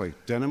 Exactly.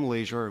 Denim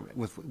leisure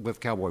with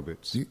cowboy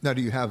boots. Do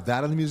you have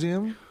that in the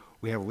museum?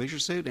 We have a leisure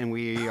suit, and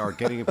we are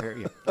getting a pair.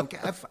 Yeah. Okay,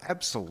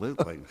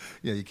 absolutely.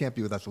 Yeah, you can't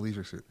be without the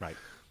leisure suit. Right.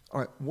 All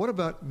right. What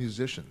about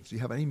musicians? Do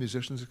you have any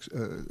musicians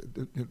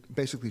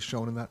basically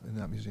shown in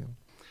that museum?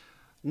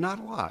 Not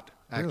a lot,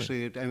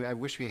 actually. Really? I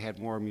wish we had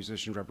more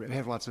musicians. We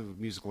have lots of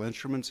musical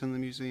instruments in the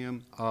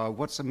museum.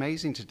 What's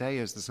amazing today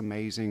is this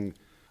amazing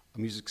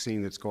music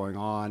scene that's going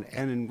on.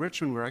 And in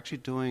Richmond, we're actually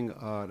doing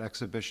an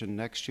exhibition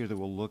next year that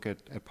will look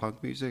at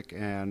punk music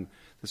and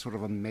the sort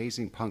of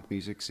amazing punk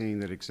music scene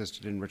that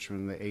existed in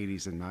Richmond in the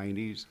 80s and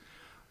 90s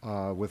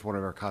with one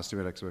of our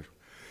costume exhibitions.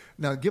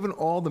 Now, given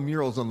all the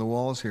murals on the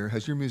walls here,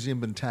 has your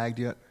museum been tagged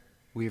yet?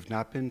 We have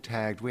not been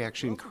tagged. We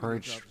actually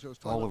encourage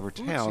all over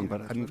town,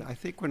 but I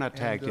think we're not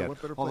tagged yet.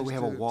 Although we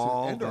have a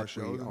wall that's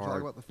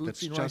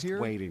just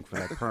waiting for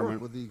that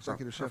permanent, with the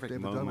executive chef perfect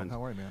David moment. Dunlap.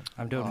 How are you, man?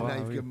 I'm doing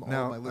well.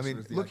 Now, I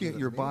mean, looking at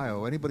your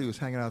bio, anybody who's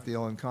hanging out at the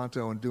El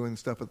Encanto and doing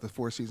stuff at the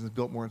Four Seasons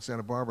Biltmore in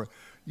Santa Barbara,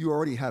 you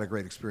already had a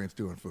great experience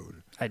doing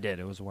food. I did.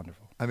 It was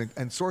wonderful. I mean,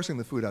 and sourcing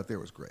the food out there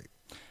was great.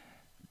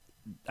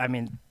 I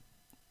mean,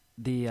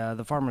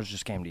 the farmers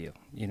just came to you.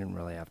 You didn't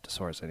really have to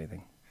source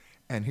anything.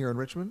 And here in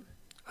Richmond?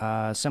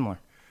 Similar.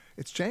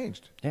 It's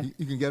changed. Yeah.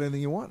 You can get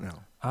anything you want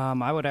now.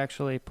 I would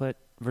actually put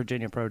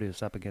Virginia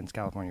produce up against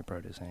California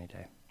produce any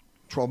day.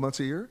 12 months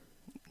a year?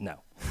 No.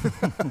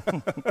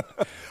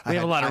 I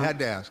had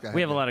to ask.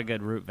 We have a lot of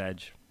good root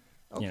veg.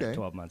 Okay.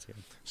 12 months a year.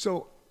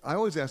 So I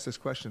always ask this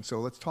question.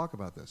 So let's talk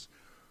about this.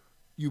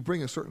 You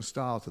bring a certain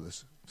style to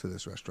this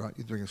restaurant.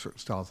 You bring a certain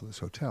style to this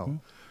hotel.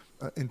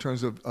 In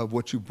terms of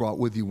what you brought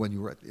with you when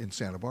you were in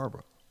Santa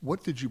Barbara.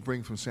 What did you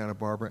bring from Santa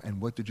Barbara, and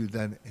what did you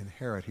then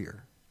inherit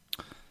here?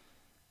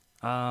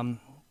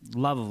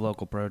 Love of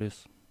local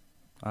produce.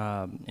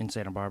 In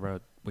Santa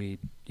Barbara,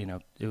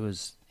 it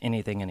was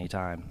anything,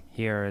 anytime.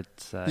 Here,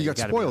 it's you got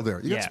spoiled there.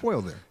 You got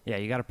spoiled there. Yeah,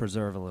 you got to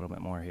preserve a little bit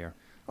more here.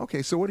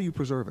 Okay, so what are you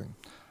preserving?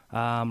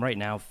 Right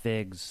now,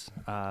 figs,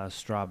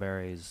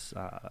 strawberries,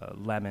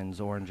 lemons,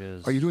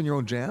 oranges. Are you doing your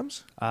own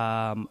jams?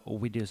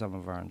 We do some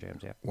of our own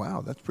jams, yeah.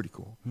 Wow, that's pretty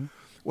cool.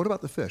 What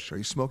about the fish? Are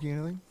you smoking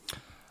anything?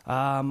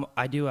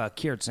 I do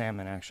cured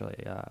salmon, actually.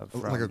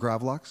 Like a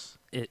gravlax?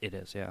 It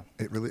is, yeah.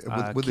 It really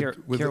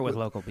cured with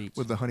local beets.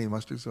 With the honey and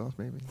mustard sauce,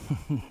 maybe?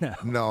 No.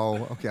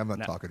 No. Okay, I'm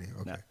not talking to you.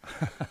 Okay.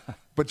 No.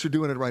 But you're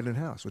doing it right in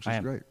house, which is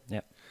great.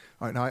 Yep.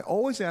 All right. Now I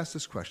always ask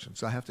this question,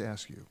 so I have to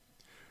ask you.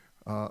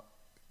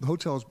 The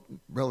hotel is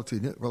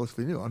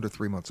relatively new, under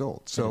 3 months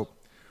old. So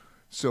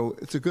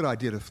it's a good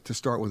idea to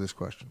start with this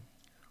question.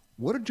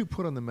 What did you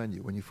put on the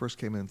menu when you first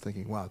came in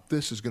thinking, wow,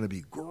 this is going to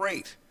be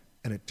great,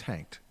 and it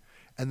tanked?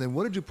 And then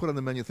what did you put on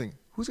the menu thinking,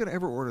 who's going to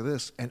ever order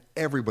this? And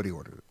everybody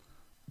ordered it.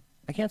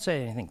 I can't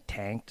say anything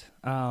tanked.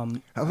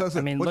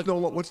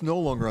 What's no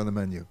longer on the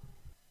menu?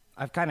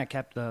 I've kind of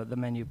kept the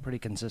menu pretty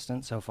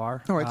consistent so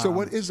far. All right,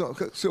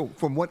 so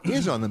from what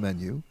is on the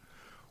menu,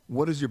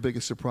 what is your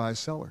biggest surprise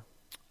seller?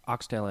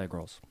 Oxtail egg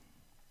rolls.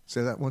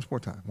 Say that once more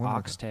time.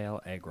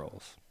 Oxtail egg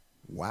rolls.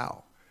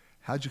 Wow.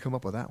 How'd you come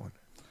up with that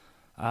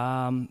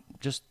one?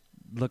 Just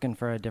looking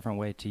for a different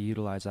way to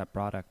utilize that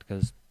product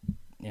because,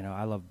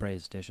 I love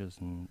braised dishes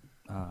and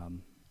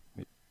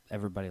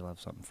everybody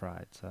loves something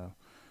fried. So,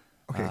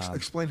 okay,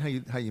 explain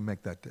how you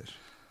make that dish.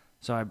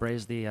 So I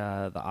braise the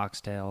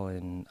oxtail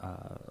in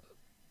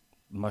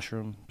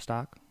mushroom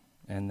stock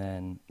and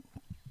then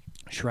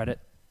shred it,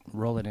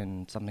 roll it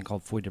in something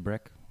called feuille de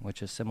brique,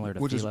 which is similar to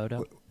phyllo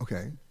dough.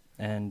 Okay.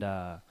 And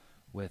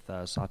with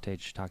sautéed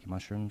shiitake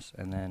mushrooms,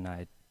 and then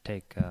I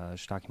take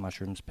shiitake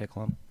mushrooms,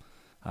 pickle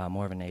them,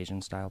 more of an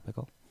Asian style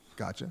pickle.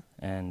 Gotcha.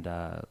 And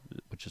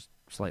which is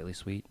slightly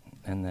sweet,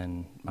 and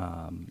then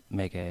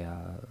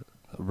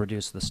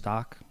reduce the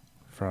stock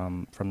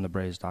from the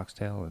braised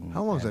oxtail. And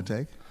how long does that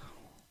take?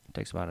 It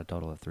takes about a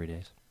total of 3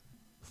 days.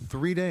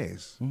 3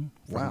 days?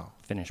 Mm-hmm. Wow.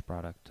 Finished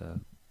product.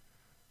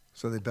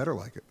 So they better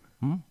like it.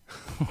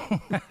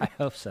 I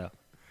hope so.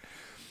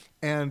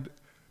 And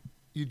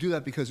you do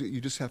that because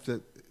you just have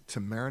to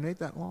marinate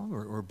that long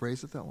or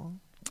braise it that long?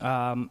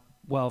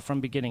 Well, from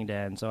beginning to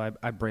end. So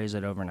I braise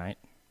it overnight.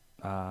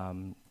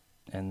 And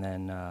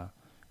then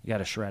you got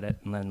to shred it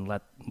and then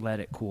let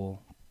it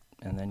cool,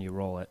 and then you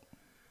roll it.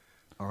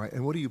 All right.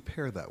 And what do you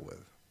pair that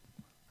with?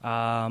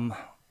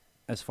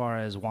 As far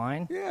as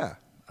wine? Yeah.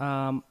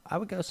 I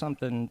would go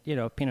something,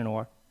 Pinot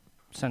Noir,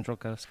 Central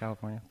Coast,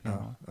 California.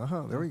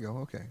 There we go.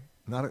 Okay.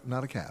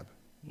 Not a cab.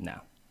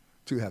 No.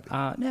 Too heavy.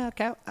 No,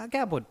 a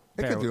cab would.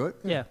 It could do it.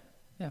 Yeah,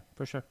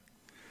 for sure.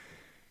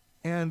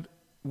 And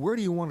where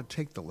do you want to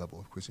take the level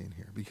of cuisine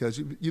here?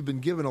 Because you've been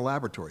given a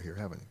laboratory here,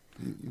 haven't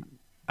you?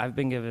 I've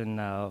been given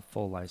a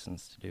full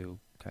license to do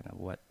kind of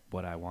what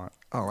I want.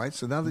 All right.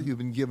 So now that you've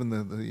been given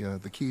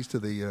the keys to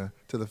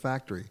the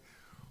factory,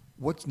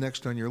 what's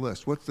next on your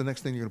list? What's the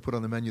next thing you're going to put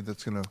on the menu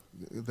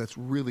that's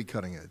really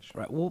cutting edge?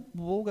 Right.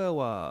 We'll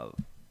go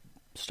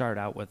start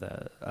out with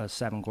a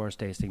 7-course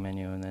tasting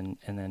menu and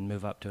then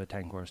move up to a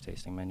 10-course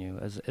tasting menu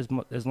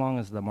as long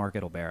as the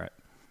market will bear it.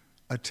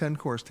 A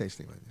 10-course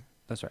tasting menu.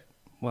 That's right.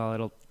 Well,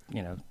 it'll,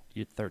 you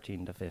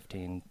 13 to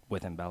 15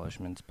 with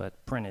embellishments,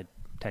 but printed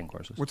 10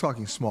 courses. We're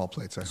talking small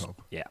plates, I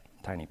hope. Yeah,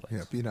 tiny plates.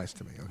 Yeah, be nice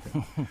to me,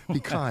 okay? Be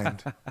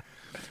kind.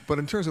 But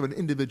in terms of an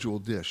individual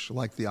dish,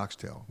 like the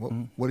oxtail, what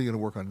are you going to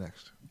work on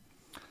next?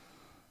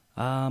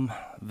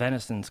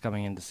 Venison's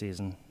coming into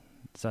season,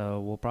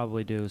 so we'll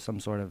probably do some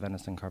sort of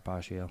venison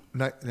carpaccio.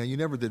 Now you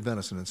never did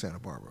venison in Santa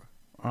Barbara.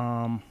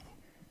 Not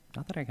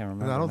that I can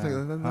remember. No, I don't think.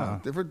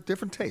 No.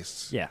 Different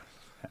tastes. Yeah.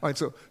 All right,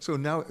 so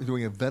now you're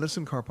doing a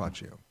venison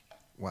carpaccio.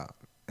 Wow.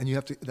 And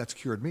that's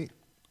cured meat.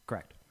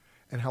 Correct.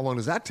 And how long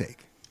does that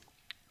take?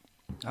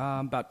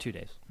 About 2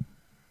 days.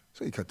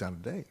 So you cut down a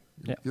day.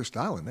 Yeah. You're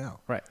styling now.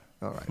 Right.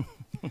 All right.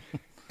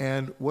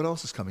 And what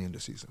else is coming into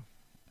season?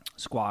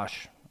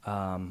 Squash,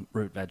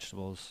 root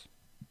vegetables.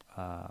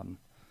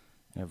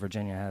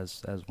 Virginia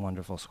has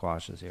wonderful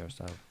squashes here,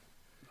 so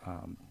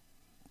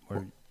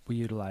we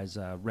utilize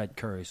red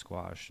curry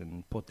squash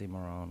and poté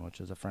marron, which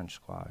is a French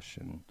squash,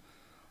 and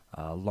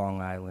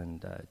Long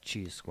Island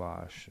cheese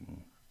squash.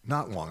 And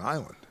not Long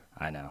Island.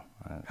 I know.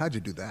 How'd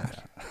you do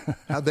that? Yeah.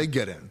 How'd they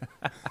get in?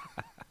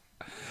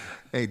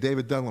 Hey,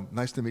 David Dunlap,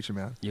 nice to meet you,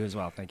 man. You as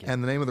well, thank you.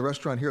 And the name of the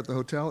restaurant here at the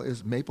hotel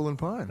is Maple and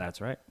Pine. That's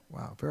right.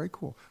 Wow, very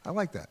cool. I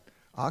like that.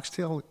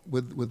 Oxtail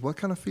with what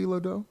kind of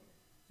phyllo dough?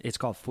 It's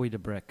called fouille de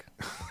brick.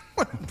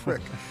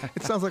 Brick.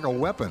 It sounds like a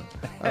weapon.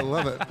 I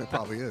love it. It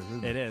probably is.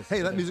 It is.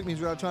 Hey, that music means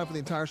we're out of time for the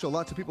entire show.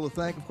 Lots of people to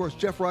thank. Of course,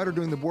 Jeff Ryder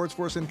doing the boards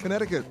for us in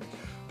Connecticut.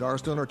 Dara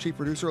Stone, our chief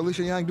producer.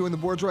 Alicia Yang doing the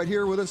boards right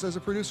here with us as a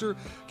producer.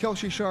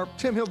 Kelsey Sharp.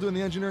 Tim Hill doing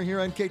the engineering here.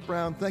 And Kate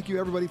Brown. Thank you,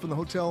 everybody, from the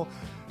hotel.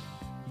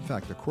 In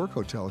fact, the Quirk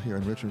Hotel here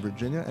in Richmond,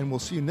 Virginia. And we'll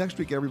see you next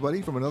week,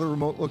 everybody, from another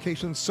remote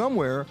location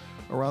somewhere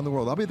around the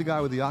world. I'll be the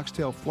guy with the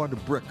oxtail foie de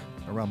brick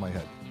around my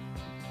head.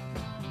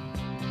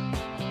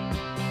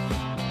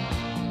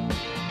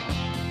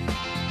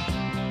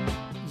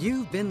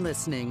 You've been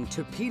listening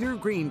to Peter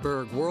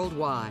Greenberg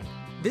Worldwide.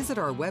 Visit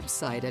our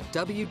website at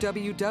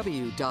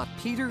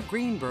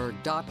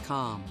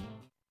www.petergreenberg.com.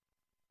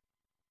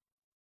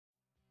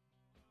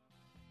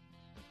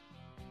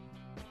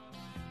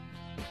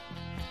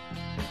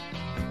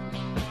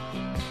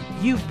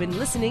 You've been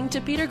listening to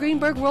Peter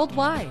Greenberg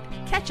Worldwide.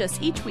 Catch us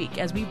each week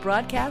as we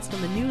broadcast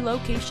from a new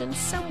location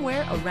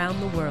somewhere around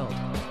the world.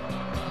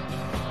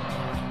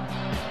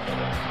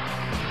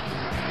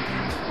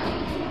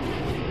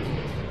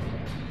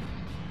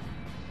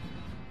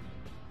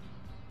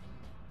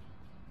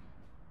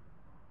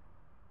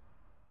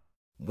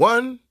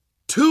 One,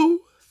 2,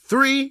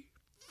 3,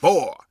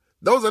 4.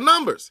 Those are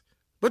numbers.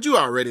 But you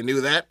already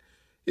knew that.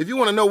 If you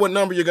want to know what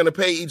number you're going to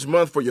pay each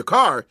month for your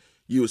car,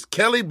 use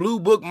Kelley Blue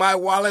Book My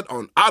Wallet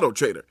on Auto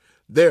Trader.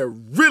 They're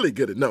really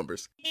good at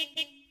numbers.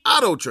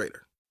 Auto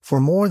Trader. For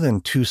more than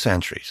 2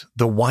 centuries,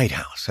 the White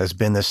House has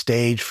been the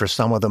stage for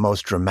some of the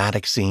most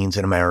dramatic scenes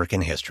in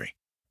American history.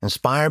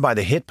 Inspired by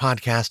the hit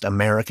podcast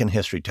American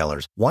History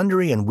Tellers,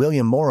 Wondery and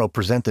William Morrow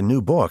present the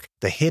new book,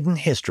 The Hidden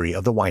History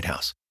of the White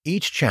House.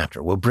 Each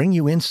chapter will bring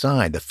you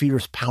inside the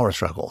fierce power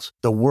struggles,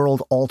 the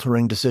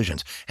world-altering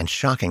decisions, and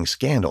shocking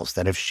scandals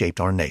that have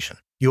shaped our nation.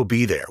 You'll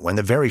be there when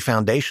the very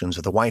foundations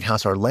of the White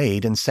House are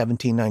laid in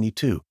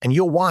 1792, and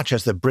you'll watch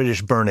as the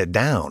British burn it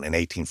down in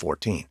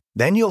 1814.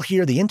 Then you'll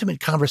hear the intimate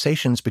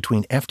conversations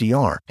between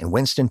FDR and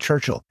Winston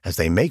Churchill as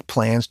they make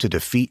plans to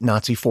defeat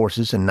Nazi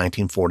forces in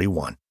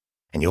 1941.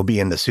 And you'll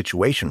be in the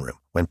Situation Room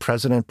when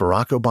President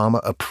Barack Obama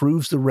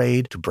approves the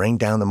raid to bring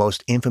down the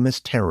most infamous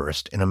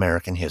terrorist in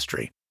American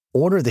history.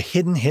 Order The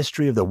Hidden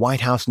History of the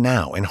White House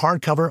now in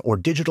hardcover or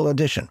digital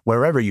edition,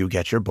 wherever you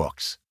get your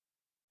books.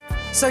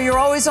 So you're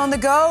always on the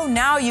go?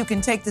 Now you can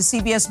take the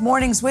CBS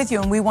Mornings with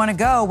you, and we want to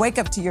go. Wake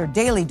up to your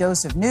daily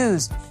dose of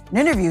news and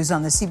interviews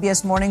on the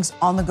CBS Mornings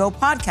On the Go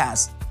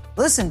podcast.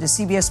 Listen to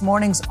CBS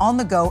Mornings On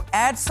the Go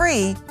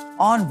ad-free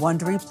on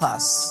Wondery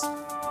Plus.